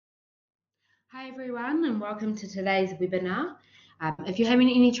Hi everyone and welcome to today's webinar. If you're having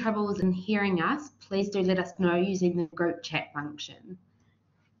any troubles in hearing us, please do let us know using the group chat function.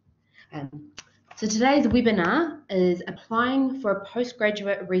 So today's webinar is applying for a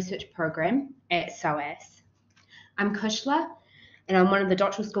postgraduate research program at SOAS. I'm Kushla and I'm one of the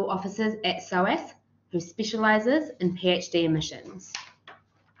doctoral school officers at SOAS who specialises in PhD admissions.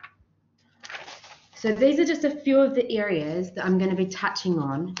 So these are just a few of the areas that I'm going to be touching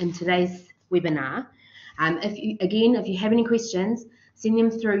on in today's webinar. If you have any questions, send them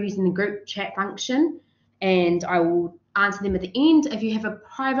through using the group chat function and I will answer them at the end. If you have a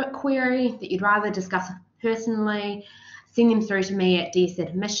private query that you'd rather discuss personally, send them through to me at DS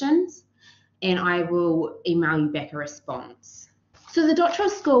Admissions and I will email you back a response. So the doctoral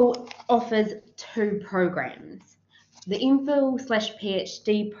school offers two programs, the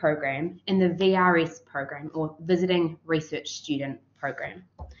MPhil/PhD program and the VRS program, or Visiting Research Student program.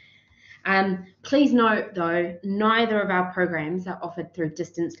 Please note though, neither of our programs are offered through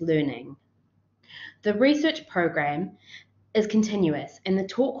distance learning. The research program is continuous and the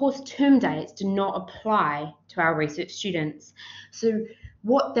taught course term dates do not apply to our research students. So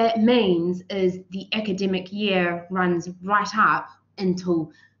what that means is the academic year runs right up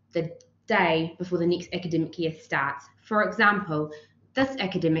until the day before the next academic year starts. For example, this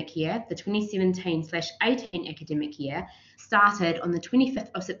academic year, the 2017/18 academic year, started on the 25th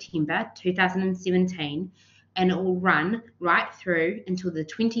of September 2017 and it will run right through until the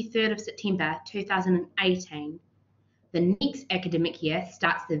 23rd of September 2018. The next academic year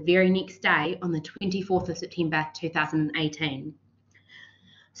starts the very next day on the 24th of September 2018.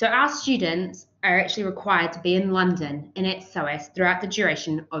 So our students are actually required to be in London and at SOAS throughout the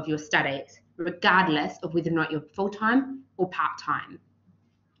duration of your studies, regardless of whether or not you're full-time or part-time.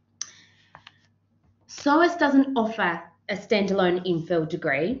 SOAS doesn't offer a standalone MPhil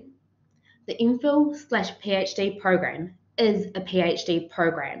degree. The MPhil/PhD program is a PhD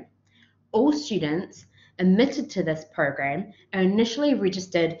program. All students admitted to this program are initially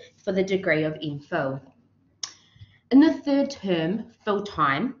registered for the degree of MPhil. In the third term,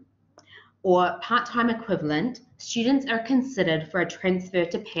 full-time or part-time equivalent, students are considered for a transfer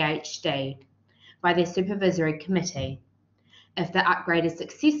to PhD by their supervisory committee. If the upgrade is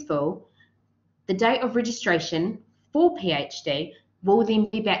successful, the date of registration for PhD will then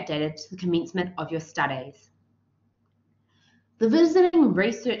be backdated to the commencement of your studies. The Visiting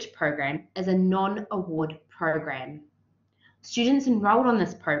Research Program is a non-award program. Students enrolled on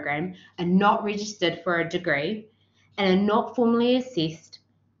this program are not registered for a degree and are not formally assessed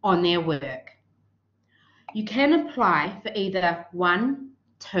on their work. You can apply for either 1,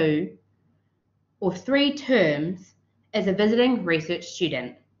 2, or 3 terms as a visiting research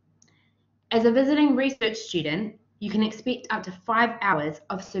student. As a visiting research student, you can expect up to 5 hours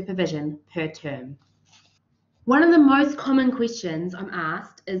of supervision per term. One of the most common questions I'm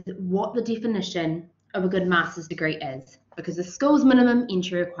asked is what the definition of a good master's degree is, because the school's minimum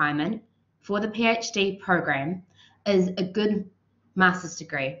entry requirement for the PhD program is a good master's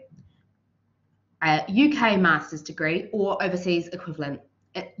degree, a UK master's degree or overseas equivalent.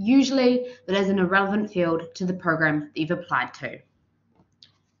 Usually that is in a relevant field to the program that you've applied to.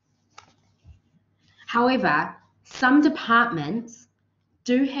 However, some departments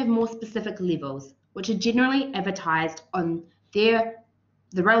do have more specific levels, which are generally advertised on the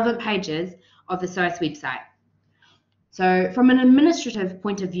relevant pages of the SOAS website. So from an administrative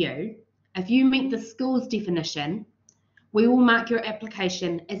point of view, if you meet the school's definition, we will mark your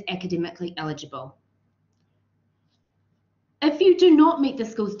application as academically eligible. If you do not meet the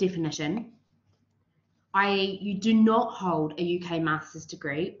school's definition, i.e. you do not hold a UK master's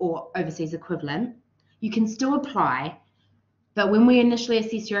degree or overseas equivalent, you can still apply, but when we initially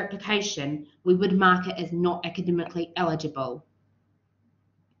assess your application, we would mark it as not academically eligible.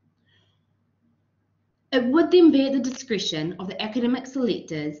 It would then be at the discretion of the academic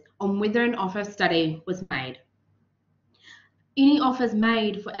selectors on whether an offer of study was made. Any offers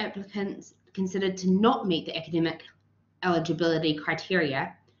made for applicants considered to not meet the academic eligibility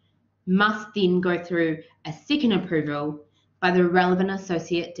criteria must then go through a second approval by the relevant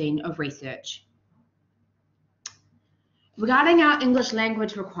Associate Dean of Research. Regarding our English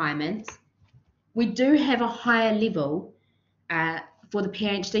language requirements, we do have a higher level for the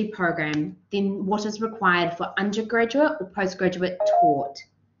PhD program than what is required for undergraduate or postgraduate taught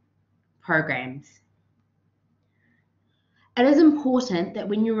programs. It is important that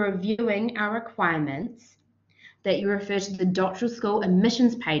when you're reviewing our requirements that you refer to the doctoral school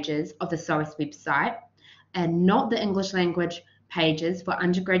admissions pages of the SOAS website and not the English language pages for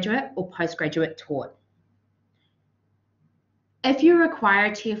undergraduate or postgraduate taught. If you require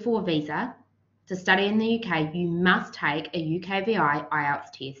a Tier 4 visa, to study in the UK, you must take a UKVI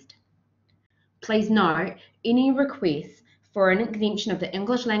IELTS test. Please note, any requests for an exemption of the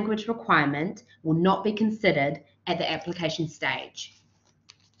English language requirement will not be considered at the application stage.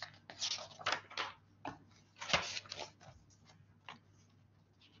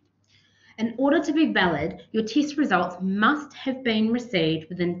 In order to be valid, your test results must have been received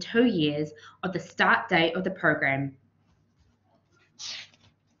within 2 years of the start date of the program.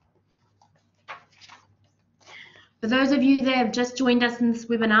 For those of you that have just joined us in this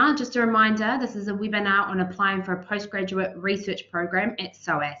webinar, just a reminder, this is a webinar on applying for a postgraduate research program at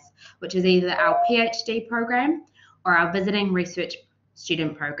SOAS, which is either our PhD program or our visiting research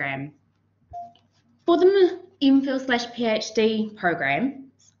student program. For the MPhil/PhD program,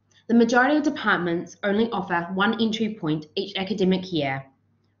 the majority of departments only offer one entry point each academic year,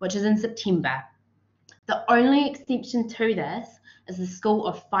 which is in September. The only exception to this is the School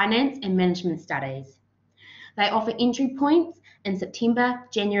of Finance and Management Studies. They offer entry points in September,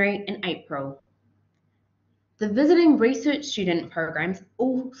 January, and April. The visiting research student programs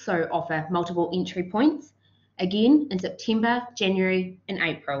also offer multiple entry points, again in September, January, and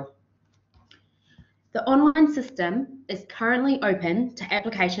April. The online system is currently open to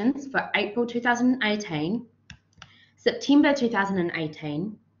applications for April 2018, September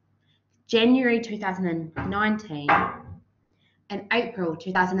 2018, January 2019, and April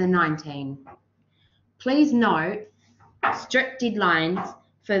 2019. Please note, strict deadlines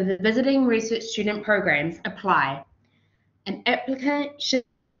for the visiting research student programs apply. An applicant should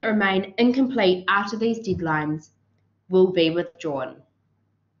remain incomplete after these deadlines will be withdrawn.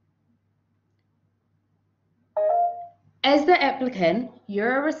 As the applicant,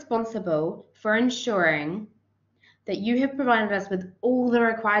 you're responsible for ensuring that you have provided us with all the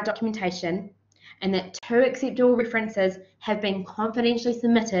required documentation and that 2 acceptable references have been confidentially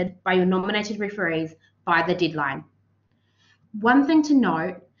submitted by your nominated referees by the deadline. One thing to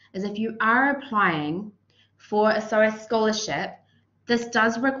note is if you are applying for a SOAS scholarship, this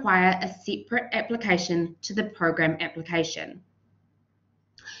does require a separate application to the program application.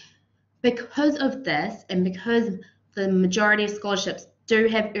 Because of this, and because the majority of scholarships do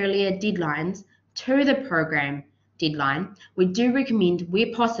have earlier deadlines to the program deadline, we do recommend,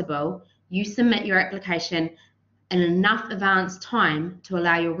 where possible, you submit your application in enough advance time to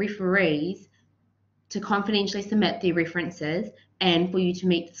allow your referees to confidentially submit their references and for you to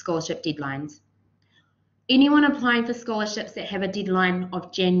meet the scholarship deadlines. Anyone applying for scholarships that have a deadline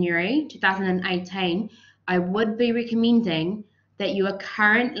of January 2018, I would be recommending that you are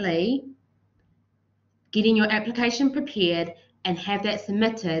currently getting your application prepared and have that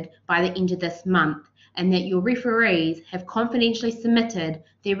submitted by the end of this month, and that your referees have confidentially submitted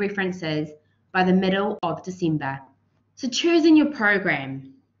their references by the middle of December. So choosing your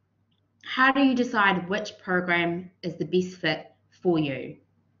program. How do you decide which program is the best fit for you?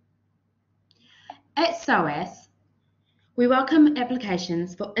 At SOAS, we welcome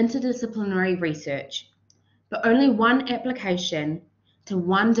applications for interdisciplinary research, but only one application to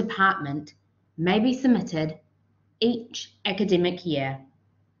one department may be submitted each academic year.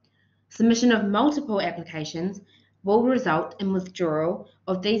 Submission of multiple applications will result in withdrawal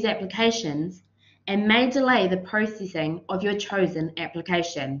of these applications and may delay the processing of your chosen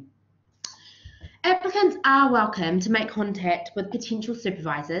application. Applicants are welcome to make contact with potential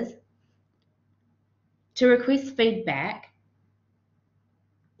supervisors to request feedback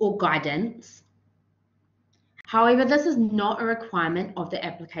or guidance. However, this is not a requirement of the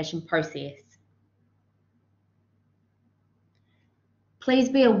application process. Please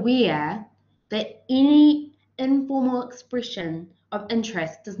be aware that any informal expression of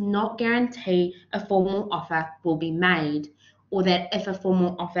interest does not guarantee a formal offer will be made, or that if a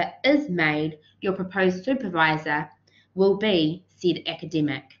formal offer is made, your proposed supervisor will be said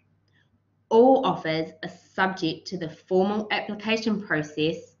academic. All offers are subject to the formal application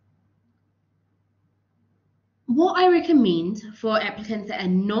process. What I recommend for applicants that are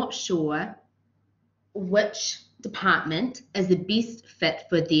not sure which department is the best fit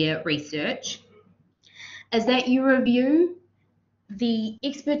for their research is that you review the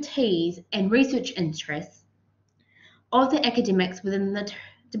expertise and research interests of the academics within the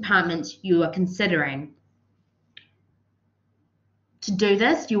departments you are considering. To do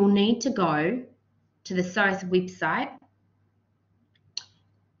this, you will need to go to the SOAS website,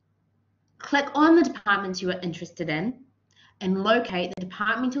 click on the departments you are interested in, and locate the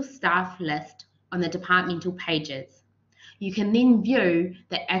departmental staff list on the departmental pages. You can then view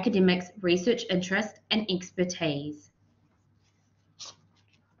the academics' research interest and expertise.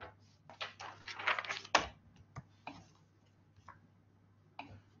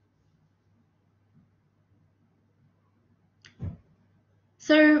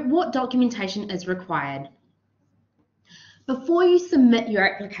 So what documentation is required? Before you submit your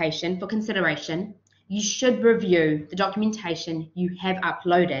application for consideration, you should review the documentation you have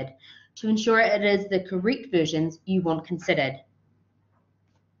uploaded to ensure it is the correct versions you want considered.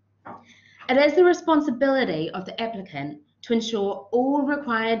 It is the responsibility of the applicant to ensure all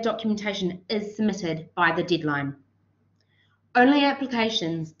required documentation is submitted by the deadline. Only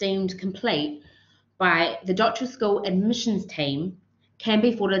applications deemed complete by the doctoral school admissions team can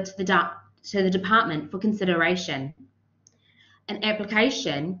be forwarded to the department for consideration. An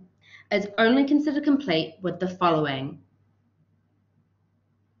application is only considered complete with the following: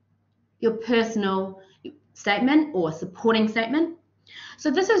 your personal statement or supporting statement. So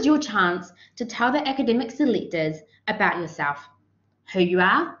this is your chance to tell the academic selectors about yourself, who you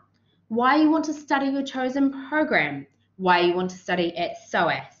are, why you want to study your chosen program, why you want to study at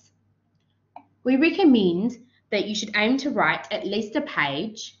SOAS. We recommend that you should aim to write at least a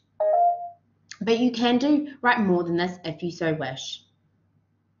page, but you can write more than this if you so wish.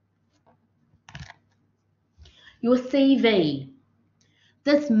 Your CV.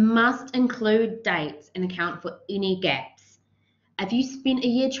 This must include dates and account for any gaps. If you spent a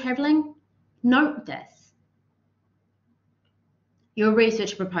year travelling, note this. Your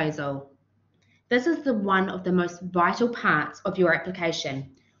research proposal. This is one of the most vital parts of your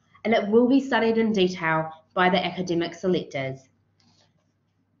application, and it will be studied in detail by the academic selectors.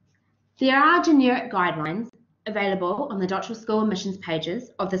 There are generic guidelines available on the doctoral school admissions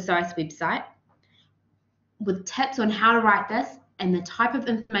pages of the SOAS website with tips on how to write this and the type of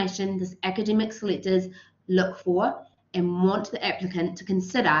information this academic selectors look for and want the applicant to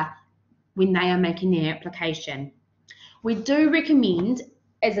consider when they are making their application. We do recommend,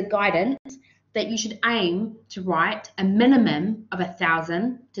 as a guidance, that you should aim to write a minimum of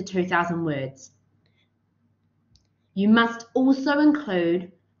 1,000 to 2,000 words. You must also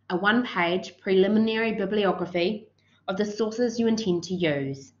include a one-page preliminary bibliography of the sources you intend to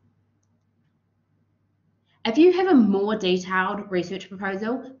use. If you have a more detailed research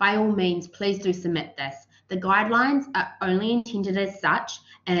proposal, by all means, please do submit this. The guidelines are only intended as such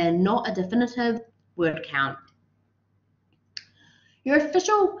and are not a definitive word count. Your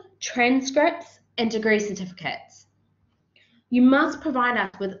official transcripts and degree certificates. You must provide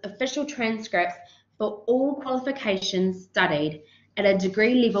us with official transcripts for all qualifications studied at a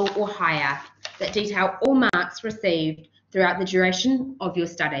degree level or higher that detail all marks received throughout the duration of your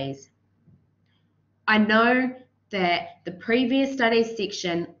studies. I know that the previous studies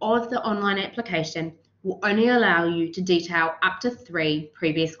section of the online application will only allow you to detail up to 3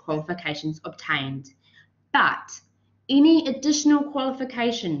 previous qualifications obtained, but any additional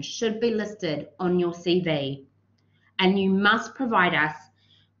qualifications should be listed on your CV, and you must provide us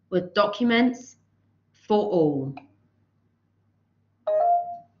with documents for all.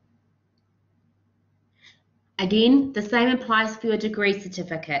 Again, the same applies for your degree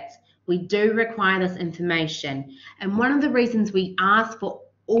certificates. We do require this information, and one of the reasons we ask for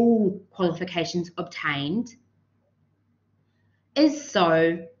all qualifications obtained is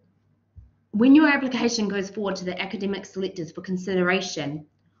so when your application goes forward to the academic selectors for consideration,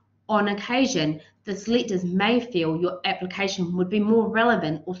 on occasion, the selectors may feel your application would be more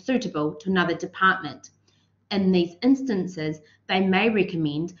relevant or suitable to another department. In these instances, they may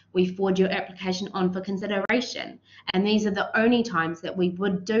recommend we forward your application on for consideration, and these are the only times that we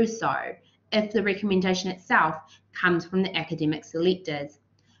would do so if the recommendation itself comes from the academic selectors.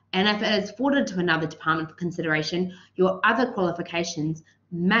 And if it is forwarded to another department for consideration, your other qualifications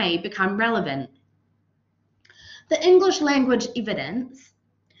may become relevant. The English language evidence.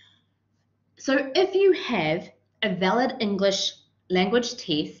 So if you have a valid English language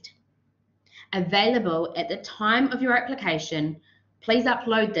test available at the time of your application, please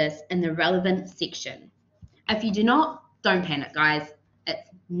upload this in the relevant section. If you do not, don't panic, guys. It's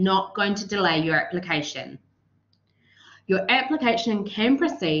not going to delay your application. Your application can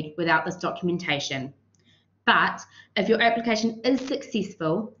proceed without this documentation, but if your application is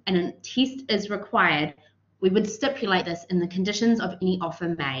successful and a test is required, we would stipulate this in the conditions of any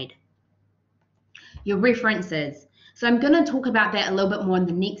offer made. Your references. So I'm going to talk about that a little bit more in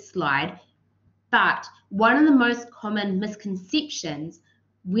the next slide. But one of the most common misconceptions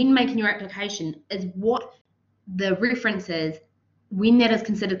when making your application is what the reference is when that is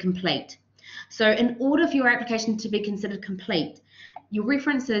considered complete. So in order for your application to be considered complete, your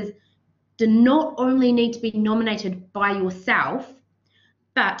references do not only need to be nominated by yourself,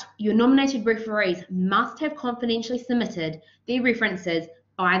 but your nominated referees must have confidentially submitted their references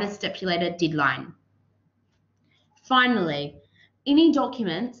by the stipulated deadline. Finally, any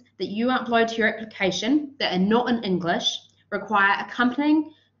documents that you upload to your application that are not in English require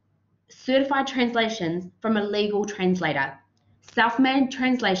accompanying certified translations from a legal translator. Self-made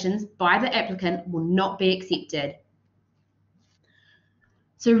translations by the applicant will not be accepted.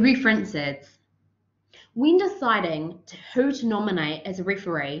 So references. When deciding who to nominate as a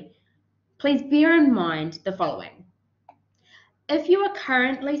referee, please bear in mind the following. If you are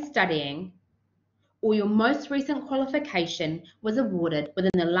currently studying or your most recent qualification was awarded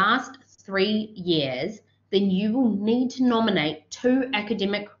within the last 3 years, then you will need to nominate 2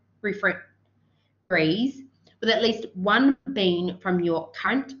 academic referees, with at least one being from your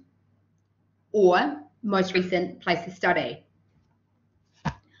current or most recent place of study.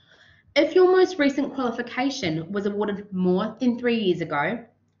 If your most recent qualification was awarded more than 3 years ago,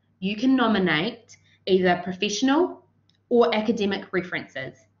 you can nominate either professional or academic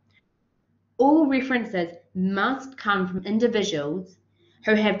references. All references must come from individuals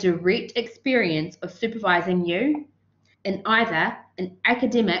who have direct experience of supervising you in either an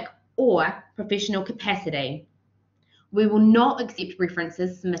academic or professional capacity. We will not accept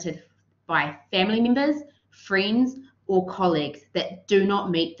references submitted by family members, friends, or colleagues that do not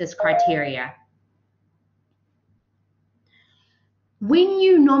meet this criteria. When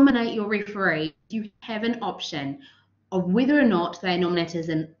you nominate your referee, you have an option of whether or not they are nominated as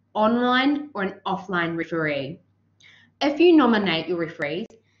an online or an offline referee. If you nominate your referees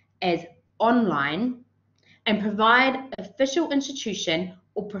as online and provide official institution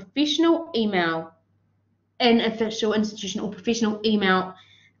or professional email,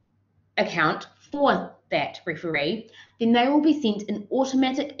 account for that referee, then they will be sent an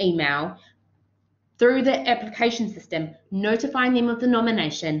automatic email through the application system notifying them of the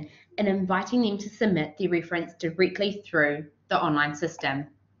nomination and inviting them to submit their reference directly through the online system.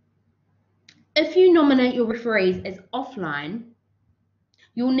 If you nominate your referees as offline,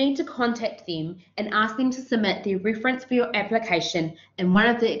 you'll need to contact them and ask them to submit their reference for your application in one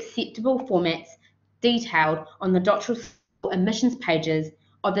of the acceptable formats detailed on the doctoral admissions pages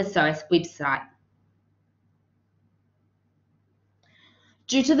of the SOAS website.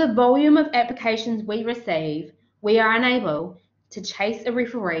 Due to the volume of applications we receive, we are unable to chase a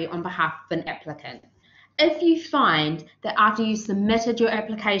referee on behalf of an applicant. If you find that after you submitted your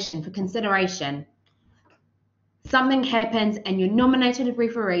application for consideration, something happens and your nominated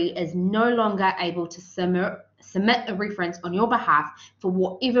referee is no longer able to submit a reference on your behalf for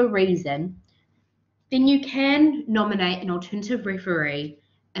whatever reason, then you can nominate an alternative referee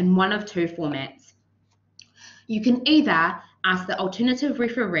in one of 2 formats. You can either ask the alternative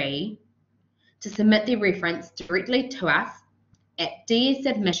referee to submit their reference directly to us at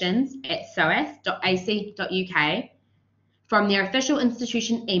dsubmissions@soas.ac.uk from their official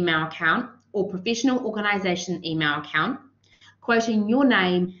institution email account or professional organisation email account, quoting your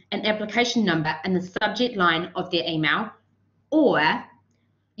name and application number in the subject line of their email, or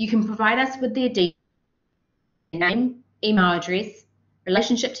you can provide us with their details, name, email address,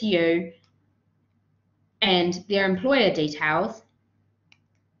 relationship to you, and their employer details,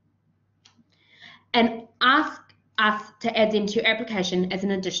 and ask us to add them to your application as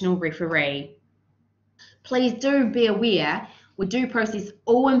an additional referee. Please do be aware we do process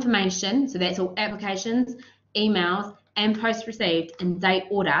all information, so that's all applications, emails, and posts received in date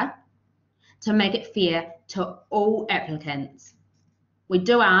order to make it fair to all applicants. We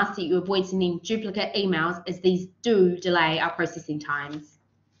do ask that you avoid sending duplicate emails as these do delay our processing times.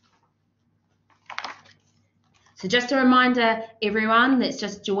 So just a reminder, everyone that's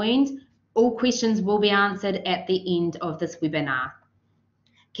just joined, all questions will be answered at the end of this webinar.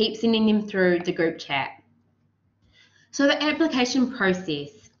 Keep sending them through the group chat. So the application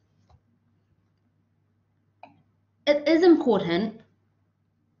process. It is important,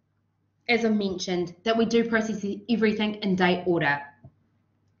 as I mentioned, that we do process everything in date order.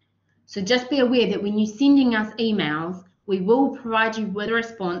 So just be aware that when you're sending us emails, we will provide you with a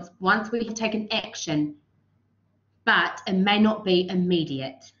response once we have taken action, but it may not be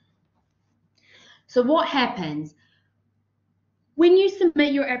immediate. So what happens? When you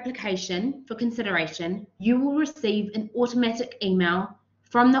submit your application for consideration, you will receive an automatic email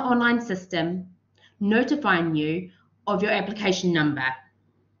from the online system notifying you of your application number.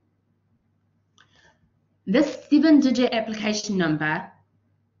 This 7-digit application number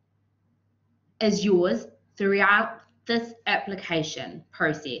is yours throughout this application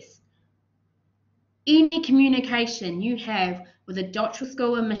process. Any communication you have with the doctoral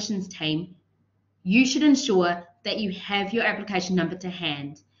school admissions team, you should ensure that you have your application number to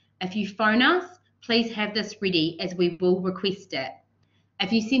hand. If you phone us, please have this ready as we will request it.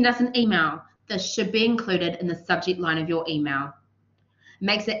 If you send us an email, this should be included in the subject line of your email. It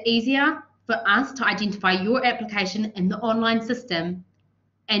makes it easier for us to identify your application in the online system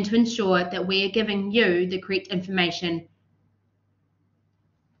and to ensure that we are giving you the correct information.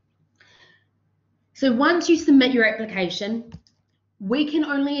 So once you submit your application, we can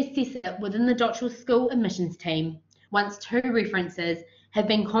only assess it within the Doctoral School admissions team once 2 references have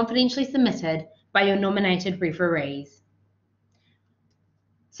been confidentially submitted by your nominated referees.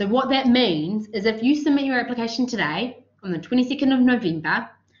 So what that means is if you submit your application today on the 22nd of November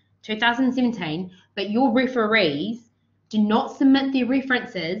 2017, but your referees do not submit their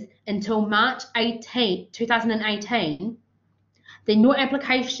references until March 2018, then your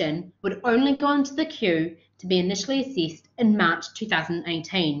application would only go into the queue to be initially assessed in March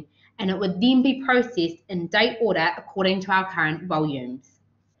 2018, and it would then be processed in date order according to our current volumes.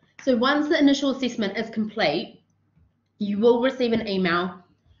 So once the initial assessment is complete, you will receive an email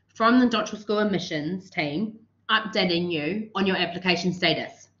from the Doctoral School admissions team updating you on your application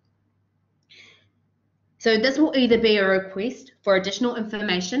status. So this will either be a request for additional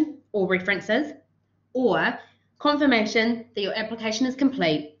information or references, or confirmation that your application is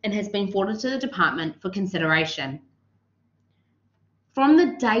complete and has been forwarded to the department for consideration. From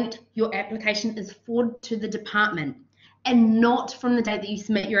the date your application is forwarded to the department and not from the date that you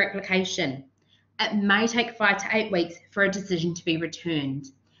submit your application, it may take 5 to 8 weeks for a decision to be returned.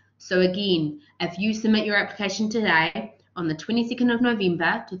 So again, if you submit your application today on the 22nd of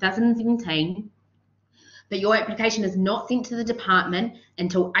November 2017, but your application is not sent to the department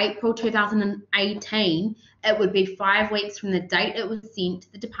until April 2018, it would be 5 weeks from the date it was sent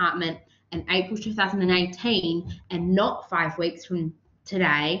to the department in April 2018 and not 5 weeks from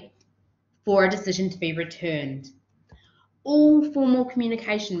today for a decision to be returned. All formal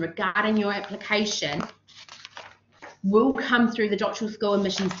communication regarding your application will come through the Doctoral School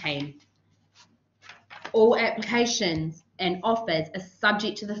admissions team. All applications and offers are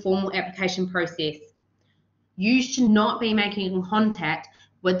subject to the formal application process. You should not be making contact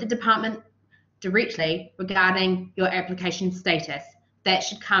with the department directly regarding your application status. That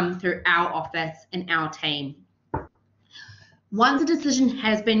should come through our office and our team. Once a decision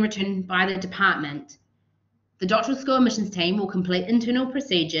has been returned by the department, the Doctoral School admissions team will complete internal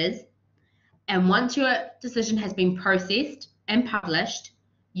procedures, and once your decision has been processed and published,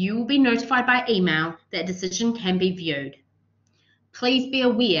 you will be notified by email that a decision can be viewed. Please be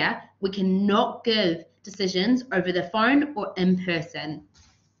aware we cannot give decisions over the phone or in person.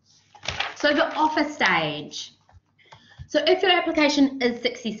 So the offer stage. So if your application is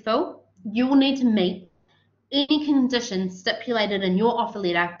successful, you will need to meet any conditions stipulated in your offer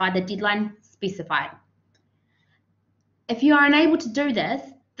letter by the deadline specified. If you are unable to do this,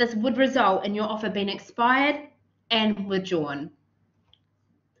 this would result in your offer being expired and withdrawn.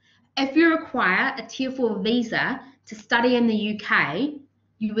 If you require a Tier 4 visa to study in the UK,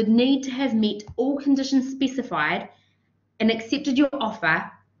 you would need to have met all conditions specified and accepted your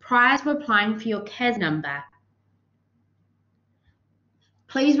offer prior to applying for your CAS number.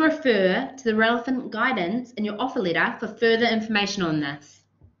 Please refer to the relevant guidance in your offer letter for further information on this.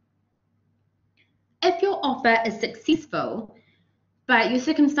 If your offer is successful, but your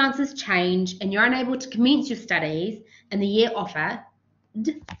circumstances change and you're unable to commence your studies in the year offered,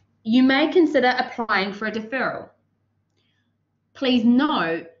 you may consider applying for a deferral. Please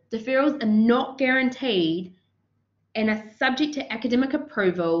note, deferrals are not guaranteed and are subject to academic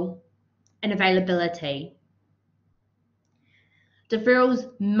approval and availability.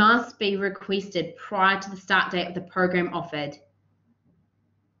 Deferrals must be requested prior to the start date of the program offered.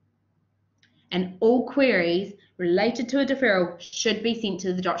 And all queries related to a deferral should be sent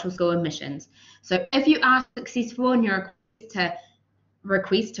to the Doctoral School admissions. So if you are successful in your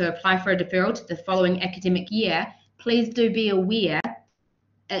request to apply for a deferral to the following academic year, please do be aware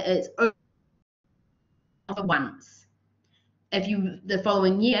it is only once. If the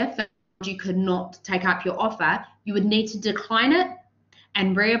following year you could not take up your offer, you would need to decline it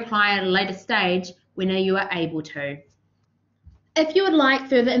and reapply at a later stage when you are able to. If you would like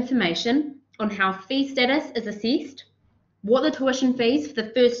further information on how fee status is assessed, what the tuition fees for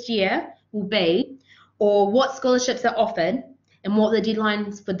the first year will be, or what scholarships are offered, and what the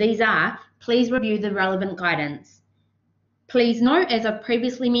deadlines for these are, please review the relevant guidance. Please note, as I've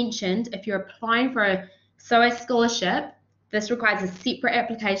previously mentioned, if you're applying for a SOAS scholarship, this requires a separate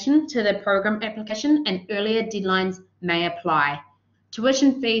application to the program application and earlier deadlines may apply.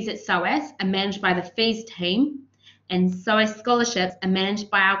 Tuition fees at SOAS are managed by the fees team, and SOAS scholarships are managed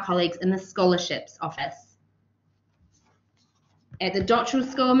by our colleagues in the scholarships office. At the Doctoral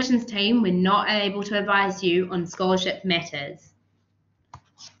School admissions team, we're not able to advise you on scholarship matters.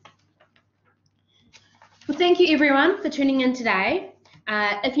 Well, thank you everyone for tuning in today.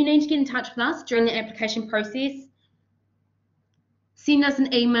 If you need to get in touch with us during the application process, send us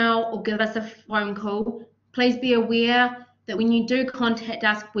an email or give us a phone call. Please be aware that when you do contact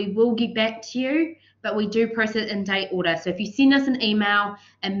us, we will get back to you, but we do process in date order. So if you send us an email,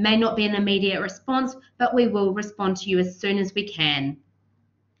 it may not be an immediate response, but we will respond to you as soon as we can.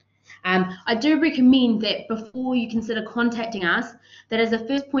 I do recommend that before you consider contacting us, that as a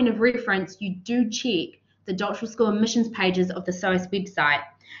first point of reference, you do check the doctoral school admissions pages of the SOAS website,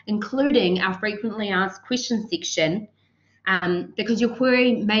 including our frequently asked questions section, because your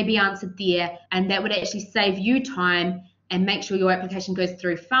query may be answered there, and that would actually save you time and make sure your application goes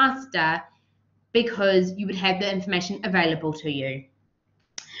through faster because you would have the information available to you.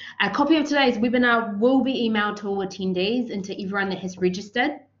 A copy of today's webinar will be emailed to all attendees and to everyone that has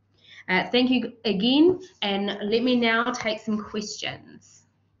registered. Thank you again, and let me now take some questions.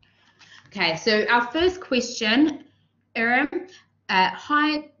 Okay, so our first question, Erin,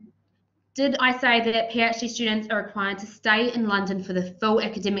 hi, did I say that PhD students are required to stay in London for the full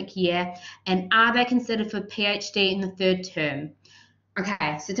academic year, and are they considered for PhD in the third term?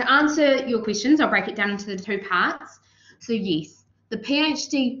 Okay, so to answer your questions, I'll break it down into the two parts. So yes, the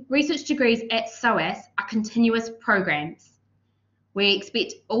PhD research degrees at SOAS are continuous programs. We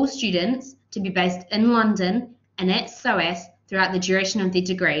expect all students to be based in London and at SOAS throughout the duration of their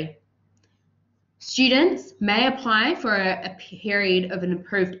degree. Students may apply for a period of an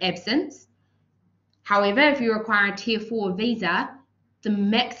approved absence. However, if you require a Tier 4 visa, the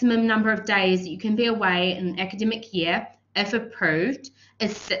maximum number of days that you can be away in an academic year, if approved,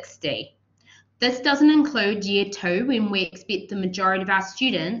 is 60. This doesn't include Year 2, when we expect the majority of our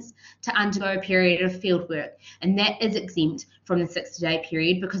students to undergo a period of fieldwork, and that is exempt from the 60-day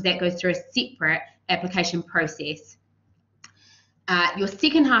period because that goes through a separate application process. Your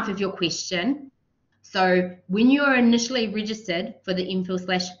second half of your question, so when you are initially registered for the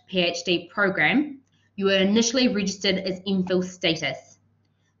MPhil/PhD program, you are initially registered as MPhil status.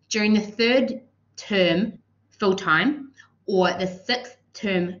 During the third term full-time or the sixth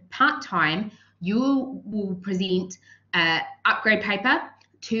term part-time, you will present an upgrade paper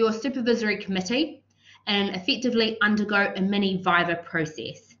to your supervisory committee and effectively undergo a mini viva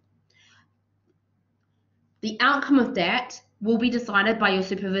process. The outcome of that will be decided by your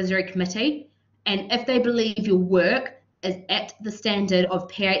supervisory committee, and if they believe your work is at the standard of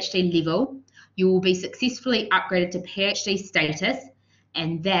PhD level, you will be successfully upgraded to PhD status,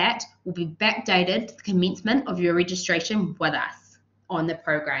 and that will be backdated to the commencement of your registration with us on the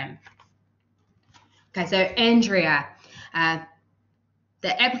program. Okay, so Andrea,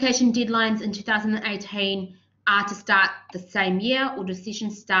 the application deadlines in 2018 are to start the same year, or do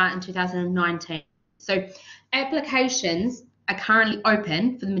sessions start in 2019? So applications are currently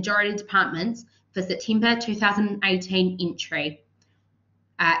open for the majority of departments for September 2018 entry.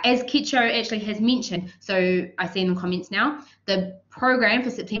 As Kitcho actually has mentioned, so I see in the comments now, the program for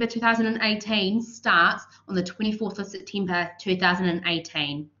September 2018 starts on the 24th of September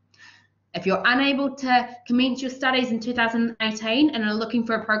 2018. If you're unable to commence your studies in 2018 and are looking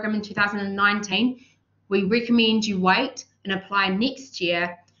for a program in 2019, we recommend you wait and apply next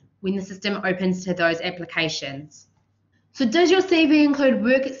year when the system opens to those applications. So does your CV include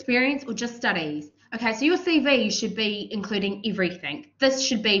work experience or just studies? Okay, so your CV should be including everything. This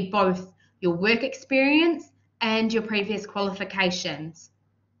should be both your work experience and your previous qualifications.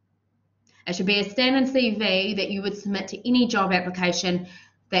 It should be a standard CV that you would submit to any job application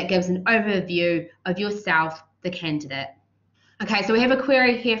that gives an overview of yourself, the candidate. Okay, so we have a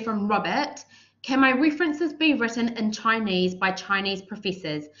query here from Robert. Can my references be written in Chinese by Chinese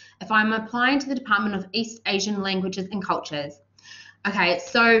professors if I'm applying to the Department of East Asian Languages and Cultures? Okay,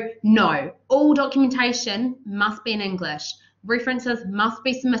 so no, all documentation must be in English. References must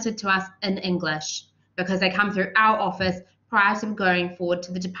be submitted to us in English because they come through our office prior to going forward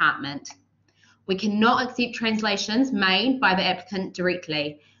to the department. We cannot accept translations made by the applicant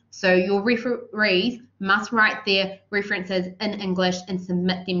directly. So your referees must write their references in English and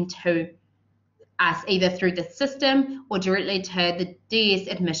submit them to us either through the system or directly to the DS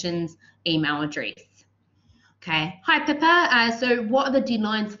admissions email address. Okay, hi Pippa. So what are the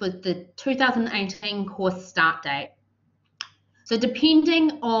deadlines for the 2018 course start date? So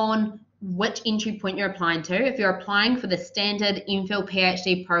depending on which entry point you're applying to, if you're applying for the standard MPhil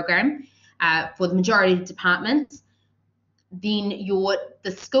PhD program, for the majority of departments, then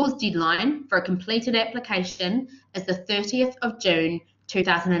the school's deadline for a completed application is the 30th of June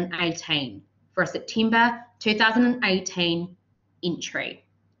 2018 for a September 2018 entry.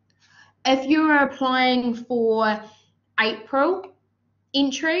 If you're applying for April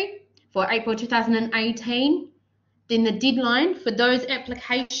entry, for April 2018, then the deadline for those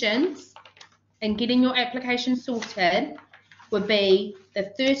applications and getting your application sorted would be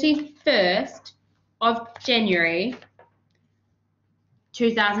the 31st of January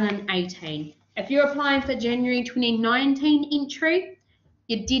 2018. If you're applying for January 2019 entry,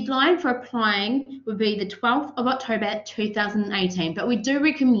 your deadline for applying would be the 12th of October 2018, but we do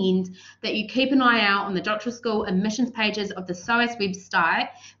recommend that you keep an eye out on the doctoral school admissions pages of the SOAS website,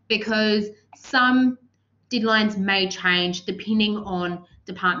 because some deadlines may change depending on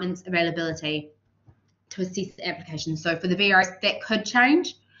department's availability to assess the application. So for the VRS, that could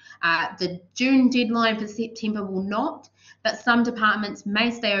change. The June deadline for September will not, but some departments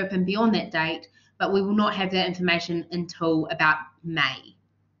may stay open beyond that date, but we will not have that information until about May.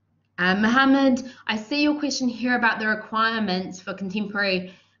 Mohammed, I see your question here about the requirements for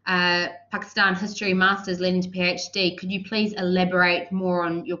contemporary Pakistan history masters leading to PhD. Could you please elaborate more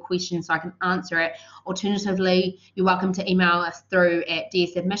on your question so I can answer it? Alternatively, you're welcome to email us through at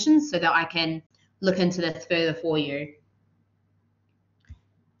DS Admissions so that I can look into this further for you.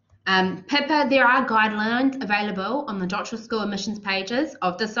 Pippa, there are guidelines available on the doctoral school admissions pages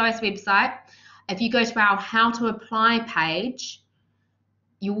of the SOAS website. If you go to our How to Apply page,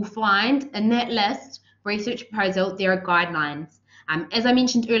 you will find in that list, research proposal, there are guidelines. As I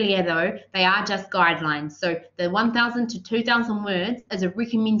mentioned earlier though, they are just guidelines. So the 1,000 to 2,000 words is a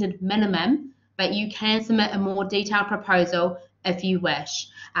recommended minimum, but you can submit a more detailed proposal if you wish.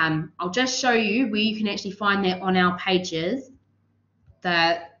 I'll just show you where you can actually find that on our pages.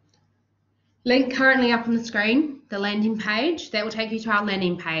 The link currently up on the screen, the landing page, that will take you to our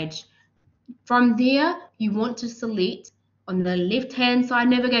landing page. From there, you want to select on the left-hand side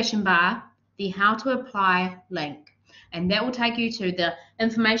navigation bar, the How to Apply link. And that will take you to the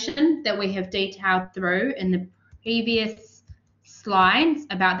information that we have detailed through in the previous slides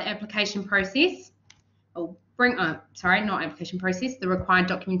about the application process. Not application process, the required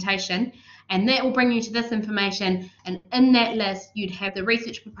documentation. And that will bring you to this information. And in that list, you'd have the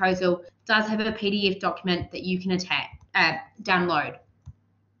research proposal. It does have a PDF document that you can download.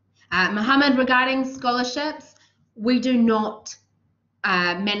 Mohammed, regarding scholarships, we do not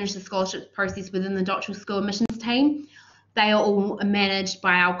manage the scholarships process within the doctoral school admissions team. They are all managed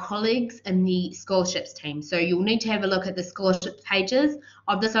by our colleagues in the scholarships team. So you'll need to have a look at the scholarships pages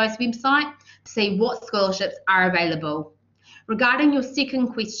of the SOAS website to see what scholarships are available. Regarding your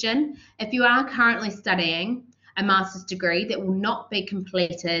second question, if you are currently studying a master's degree that will not be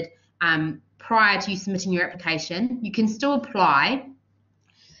completed prior to you submitting your application, you can still apply.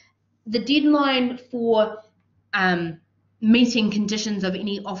 The deadline for meeting conditions of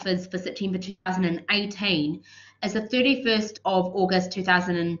any offers for September 2018 is the 31st of August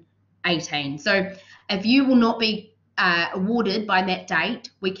 2018. So if you will not be awarded by that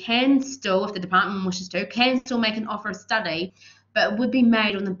date, we can still, if the department wishes to, can still make an offer of study, but it would be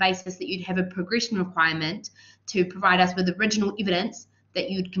made on the basis that you'd have a progression requirement to provide us with original evidence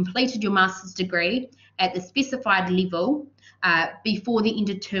that you'd completed your master's degree at the specified level before the end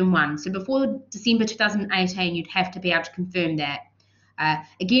of term 1. So before December 2018, you'd have to be able to confirm that.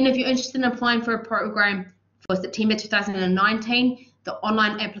 Again, if you're interested in applying for a program for September 2019, the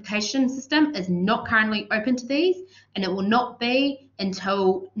online application system is not currently open to these, and it will not be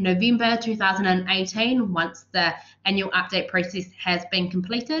until November 2018 once the annual update process has been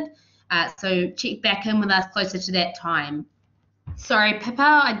completed. So check back in with us closer to that time. Sorry,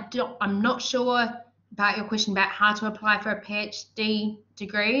 Pippa, I'm not sure about your question about how to apply for a PhD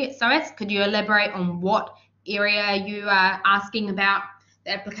degree at SOAS. Could you elaborate on what area you are asking about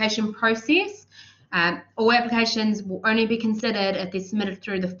the application process? All applications will only be considered if they're submitted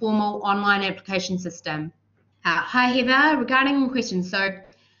through the formal online application system. Hi Heather, regarding your question, so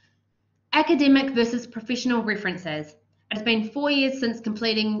academic versus professional references. It's been 4 years since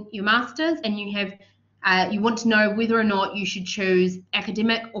completing your master's, and you want to know whether or not you should choose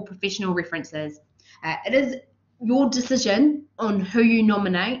academic or professional references. It is your decision on who you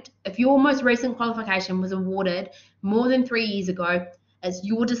nominate. If your most recent qualification was awarded more than 3 years ago, it's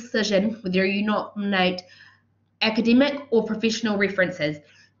your decision whether you nominate academic or professional references.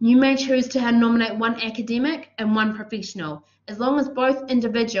 You may choose to nominate one academic and one professional. As long as both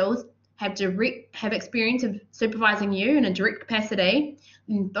individuals have experience of supervising you in a direct capacity,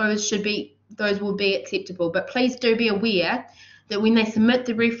 those will be acceptable. But please do be aware that when they submit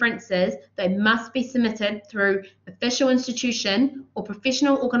the references, they must be submitted through official institution or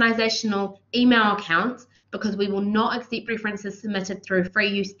professional organisational email accounts, because we will not accept references submitted through free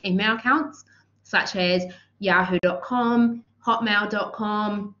use email accounts such as yahoo.com,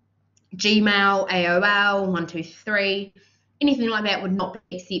 hotmail.com, Gmail, AOL, 123. Anything like that would not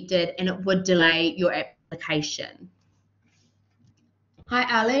be accepted, and it would delay your application.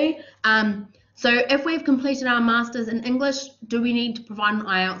 Hi, Ali. So if we've completed our Masters in English, do we need to provide an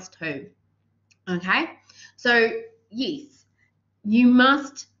IELTS too? Okay, so yes, you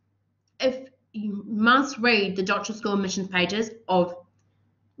must read the doctoral school admissions pages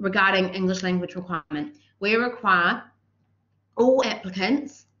regarding English language requirement. We require all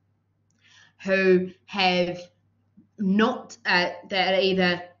applicants who have not that are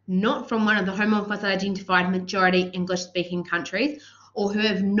either not from one of the Home Office identified majority English speaking countries, or who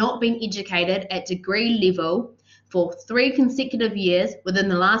have not been educated at degree level for 3 consecutive years within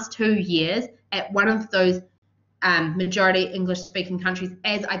the last 2 years at one of those majority English speaking countries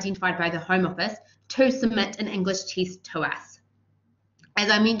as identified by the Home Office to submit an English test to us. As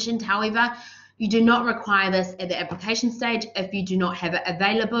I mentioned, however, you do not require this at the application stage if you do not have it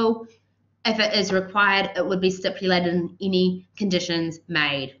available. If it is required, it would be stipulated in any conditions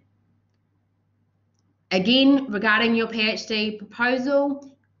made. Again, regarding your PhD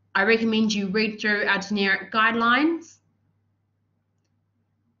proposal, I recommend you read through our generic guidelines.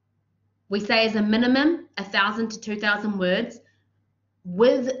 We say as a minimum 1,000 to 2,000 words.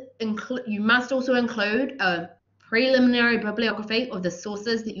 You must also include a preliminary bibliography of the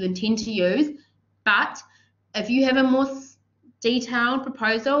sources that you intend to use. But if you have a more detailed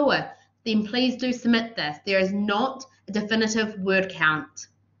proposal, then please do submit this. There is not a definitive word count.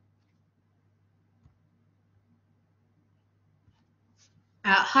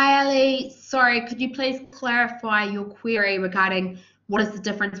 Hi, Ali. Sorry, could you please clarify your query regarding what is the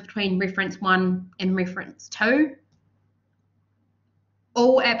difference between reference 1 and reference 2?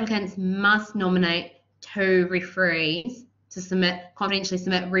 All applicants must nominate 2 referees to confidentially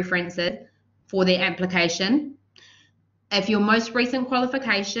submit references for their application. If your most recent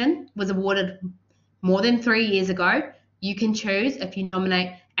qualification was awarded more than 3 years ago, you can choose if you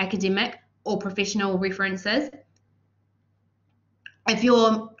nominate academic or professional references. If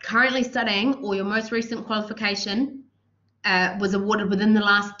you're currently studying or your most recent qualification was awarded within the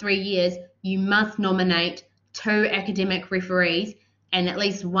last 3 years, you must nominate 2 academic referees, and at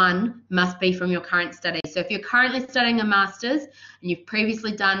least 1 must be from your current studies. So if you're currently studying a master's and you've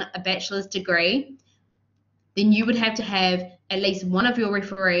previously done a bachelor's degree, then you would have to have at least 1 of your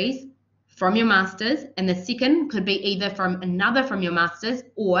referees from your master's, and the second could be either from another from your master's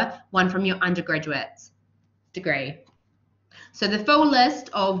or 1 from your undergraduate's degree. So the full list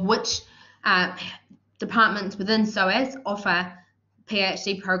of which departments within SOAS offer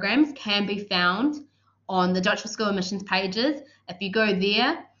PhD programs can be found on the doctoral school admissions pages. If you go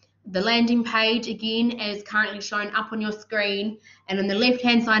there, the landing page again is currently shown up on your screen, and on the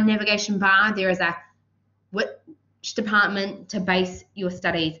left-hand side navigation bar there is a which department to base your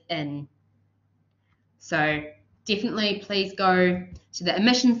studies in. So definitely please go to the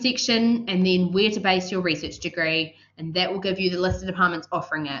admissions section and then where to base your research degree, and that will give you the list of departments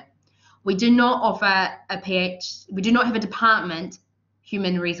offering it. We do not offer we do not have a department,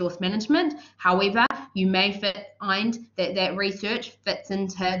 human resource management. However, you may find that research fits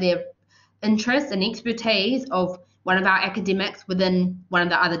into their interests and expertise of one of our academics within one of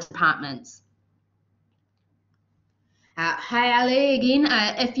the other departments. Hi Ali again.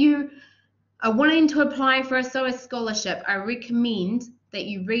 If you are wanting to apply for a SOAS scholarship, I recommend that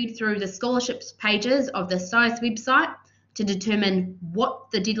you read through the scholarships pages of the SOAS website to determine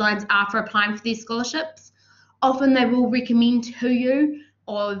what the deadlines are for applying for these scholarships. Often they will recommend to you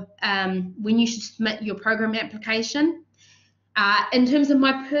when you should submit your program application. In terms of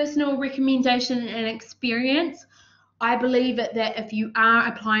my personal recommendation and experience, I believe that if you are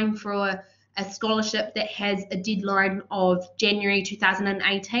applying for a scholarship that has a deadline of January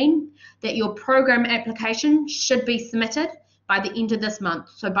 2018, that your program application should be submitted by the end of this month.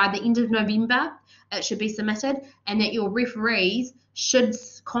 So by the end of November, it should be submitted, and that your referees should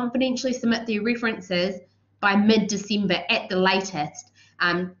confidentially submit their references by mid-December at the latest,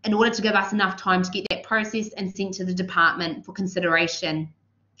 in order to give us enough time to get that processed and sent to the department for consideration.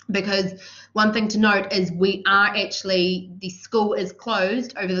 Because one thing to note is the school is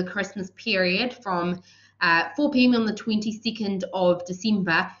closed over the Christmas period from 4 p.m. on the 22nd of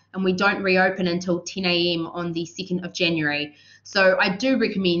December, and we don't reopen until 10 a.m. on the 2nd of January. So I do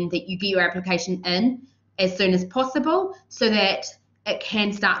recommend that you get your application in as soon as possible so that it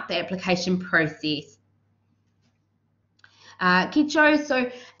can start the application process. Kicho, so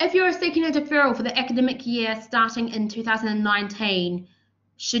if you're seeking a deferral for the academic year starting in 2019,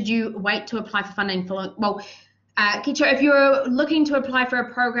 should you wait to apply for funding following? Well, Kicho, if you're looking to apply for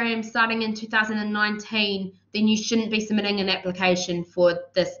a program starting in 2019, then you shouldn't be submitting an application for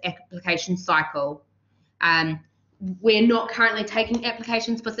this application cycle. we're not currently taking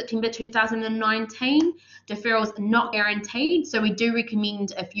applications for September 2019. Deferrals are not guaranteed, so we do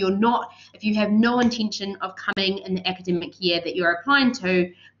recommend if you have no intention of coming in the academic year that you're applying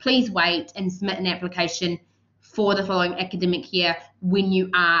to, please wait and submit an application for the following academic year when you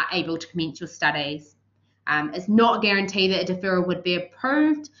are able to commence your studies. It's not a guarantee that a deferral would be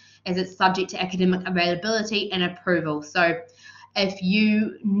approved, as it's subject to academic availability and approval. So if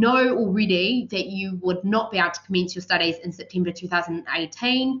you know already that you would not be able to commence your studies in September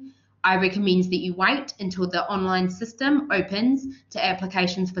 2018, I recommend that you wait until the online system opens to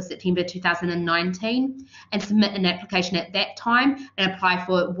applications for September 2019 and submit an application at that time and apply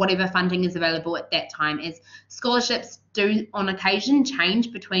for whatever funding is available at that time, as scholarships do on occasion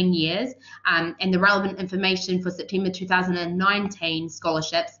change between years, and the relevant information for September 2019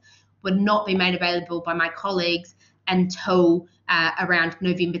 scholarships would not be made available by my colleagues until around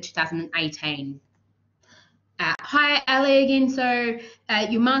November 2018. Hi, Ali again. So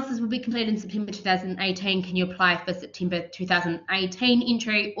your Masters will be completed in September 2018. Can you apply for September 2018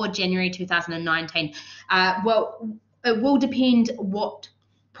 entry or January 2019? Well, it will depend what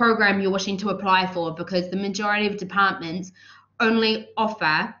program you're wishing to apply for, because the majority of departments only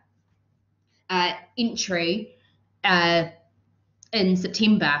offer entry in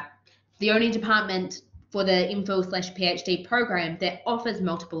September. The only department for the MPhil/PhD program that offers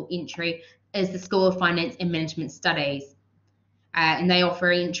multiple entry is the School of Finance and Management Studies, and they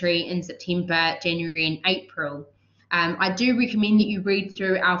offer entry in September, January and April. I do recommend that you read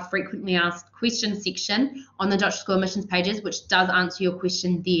through our frequently asked questions section on the Doctoral School admissions pages, which does answer your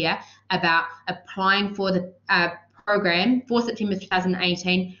question there about applying for the program for September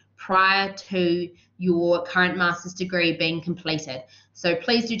 2018 prior to your current master's degree being completed. So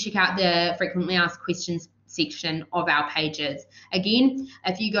please do check out the frequently asked questions section of our pages. Again,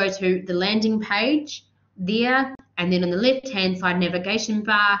 if you go to the landing page there, and then on the left hand side navigation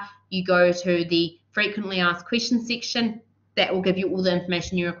bar, you go to the frequently asked questions section, that will give you all the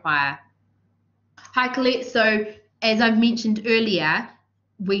information you require. Hi Colette, so as I've mentioned earlier,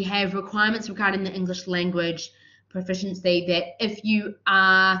 we have requirements regarding the English language proficiency that if you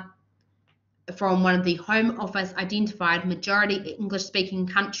are from one of the Home Office identified majority English speaking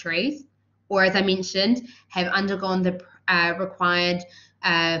countries, or as I mentioned, have undergone the required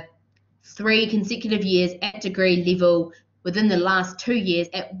 3 consecutive years at degree level within the last 2 years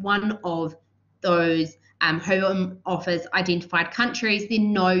at one of those Home Office identified countries,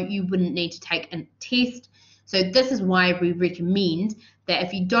 then no, you wouldn't need to take a test. So this is why we recommend that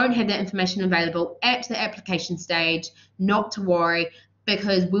if you don't have that information available at the application stage, not to worry,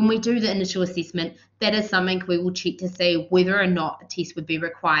 because when we do the initial assessment, that is something we will check to see whether or not a test would be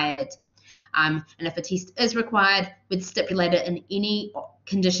required. And if a test is required, we'd stipulate it in any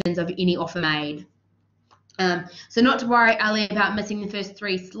conditions of any offer made. So not to worry, Ali, about missing the first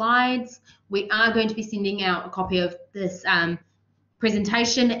 3 slides. We are going to be sending out a copy of this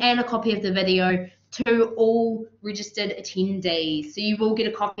presentation and a copy of the video to all registered attendees. So you will get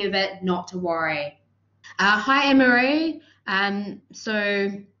a copy of it, not to worry. Hi, Anne-Marie.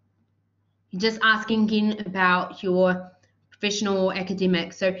 So just asking again about your professional or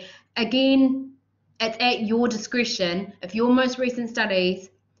academic. So again, it's at your discretion. If your most recent studies,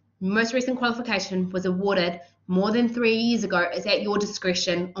 most recent qualification was awarded more than 3 years ago, it's at your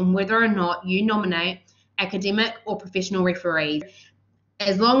discretion on whether or not you nominate academic or professional referees.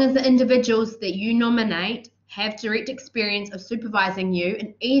 As long as the individuals that you nominate have direct experience of supervising you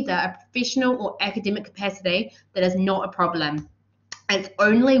in either a professional or academic capacity, that is not a problem. It's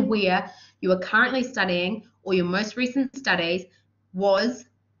only where you are currently studying or your most recent studies was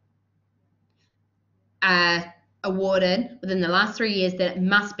awarded within the last 3 years that it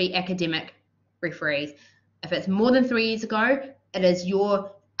must be academic referees. If it's more than 3 years ago, it is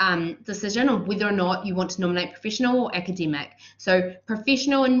your decision on whether or not you want to nominate professional or academic. So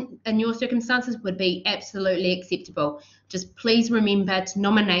professional in your circumstances would be absolutely acceptable. Just please remember to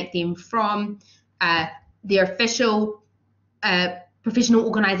nominate them from their official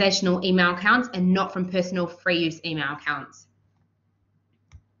professional organisational email accounts and not from personal free use email accounts.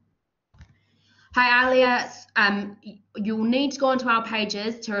 Hi Alia, you'll need to go onto our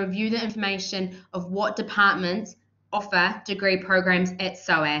pages to review the information of what departments offer degree programs at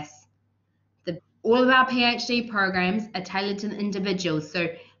SOAS. All of our PhD programs are tailored to the individuals. So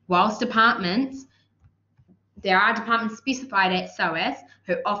whilst there are departments specified at SOAS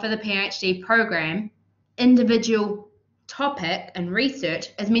who offer the PhD program, individual topic and research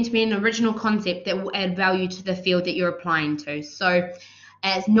is meant to be an original concept that will add value to the field that you're applying to. So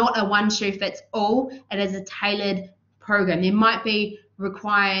it's not a one shoe fits all, it is a tailored program. There might be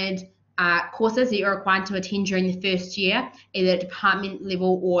required courses that you're required to attend during the first year, either at department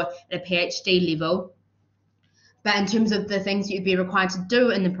level or at a PhD level. But in terms of the things you'd be required to do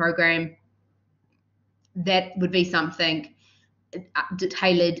in the program, that would be something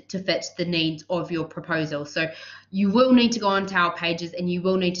tailored to fit the needs of your proposal. So you will need to go onto our pages and you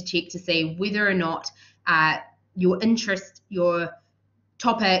will need to check to see whether or not your interest, your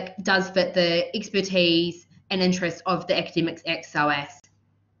topic does fit the expertise and interest of the academics at SOAS.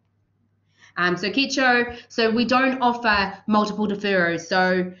 So we don't offer multiple deferrals.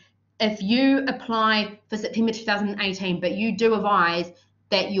 So if you apply for September 2018, but you do advise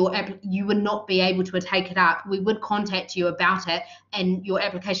that you would not be able to take it up, we would contact you about it, and your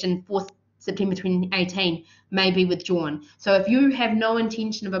application for September 2018 may be withdrawn. So if you have no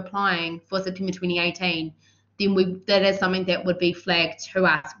intention of applying for September 2018, then that is something that would be flagged to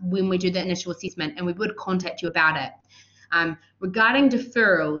us when we do the initial assessment, and we would contact you about it. Regarding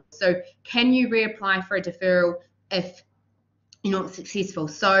deferral, so can you reapply for a deferral if you're not successful?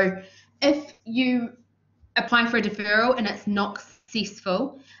 So if you apply for a deferral and it's not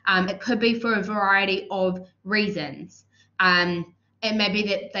successful, it could be for a variety of reasons. It may be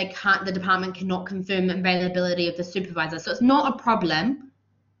that the department cannot confirm availability of the supervisor. So it's not a problem.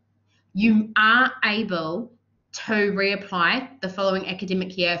 You are able to reapply the following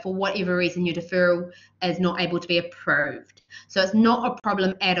academic year for whatever reason your deferral is not able to be approved. So it's not a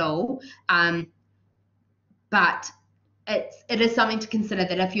problem at all, but it is something to consider,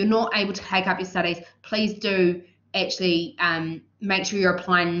 that if you're not able to take up your studies, please do actually make sure you're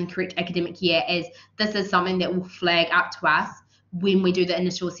applying in the correct academic year, as this is something that will flag up to us when we do the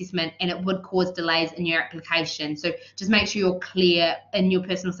initial assessment, and it would cause delays in your application. So just make sure you're clear in your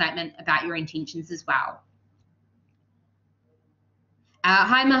personal statement about your intentions as well.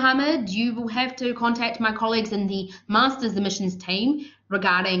 Hi, Mohammed. You will have to contact my colleagues in the Masters Admissions team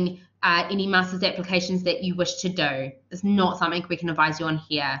regarding any Masters applications that you wish to do. It's not something we can advise you on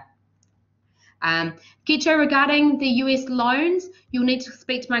here. Kicho, regarding the US loans, you'll need to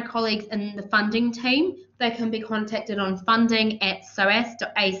speak to my colleagues in the funding team. They can be contacted on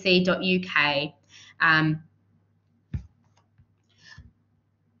funding@soas.ac.uk.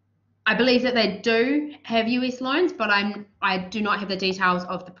 I believe that they do have US loans, but I do not have the details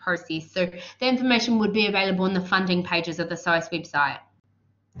of the process. So the information would be available on the funding pages of the SOAS website.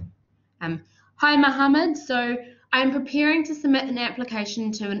 Hi, Mohammed. So I'm preparing to submit an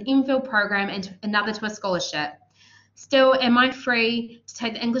application to an MPhil program and another to a scholarship. Still, am I free to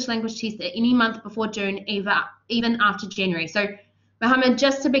take the English language test at any month before June, even after January? So, Mohammed,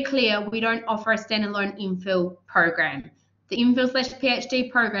 just to be clear, we don't offer a standalone MPhil program. The MPhil/PhD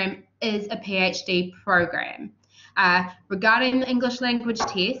program is a PhD program. Regarding the English language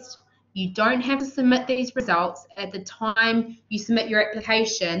test, you don't have to submit these results at the time you submit your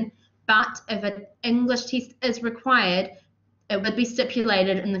application, but if an English test is required, it would be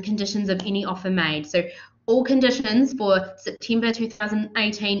stipulated in the conditions of any offer made. So all conditions for September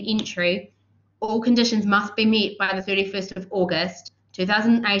 2018 entry, all conditions must be met by the 31st of August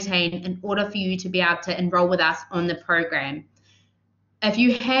 2018 in order for you to be able to enroll with us on the program. If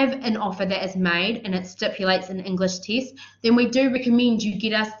you have an offer that is made and it stipulates an English test, then we do recommend you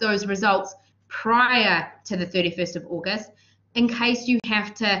get us those results prior to the 31st of August in case you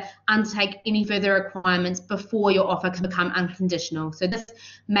have to undertake any further requirements before your offer can become unconditional. So this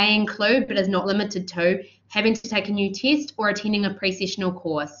may include, but is not limited to, having to take a new test or attending a pre-sessional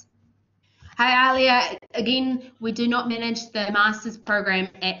course. Hi, Alia. Again, we do not manage the master's program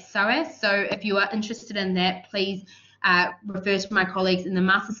at SOAS, so if you are interested in that, please refer to my colleagues in the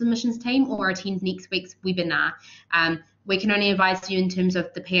Master's Admissions team or attend next week's webinar. We can only advise you in terms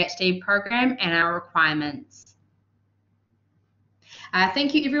of the PhD program and our requirements.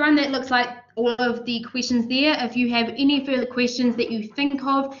 Thank you, everyone. That looks like all of the questions there. If you have any further questions that you think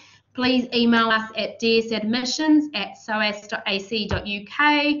of, please email us at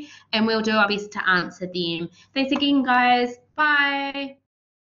dsadmissions@soas.ac.uk and we'll do our best to answer them. Thanks again, guys. Bye.